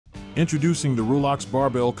Introducing the Roolox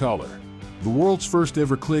Barbell Collar, the world's first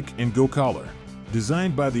ever click and go collar,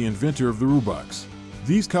 designed by the inventor of the Roolox.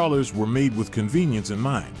 These collars were made with convenience in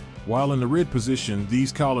mind. While in the red position,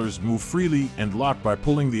 these collars move freely and lock by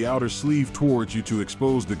pulling the outer sleeve towards you to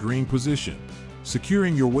expose the green position,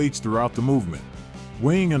 securing your weights throughout the movement.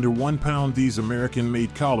 Weighing under 1 pound, these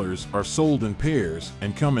American-made collars are sold in pairs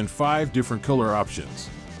and come in 5 different color options,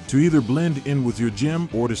 to either blend in with your gym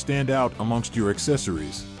or to stand out amongst your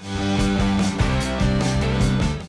accessories.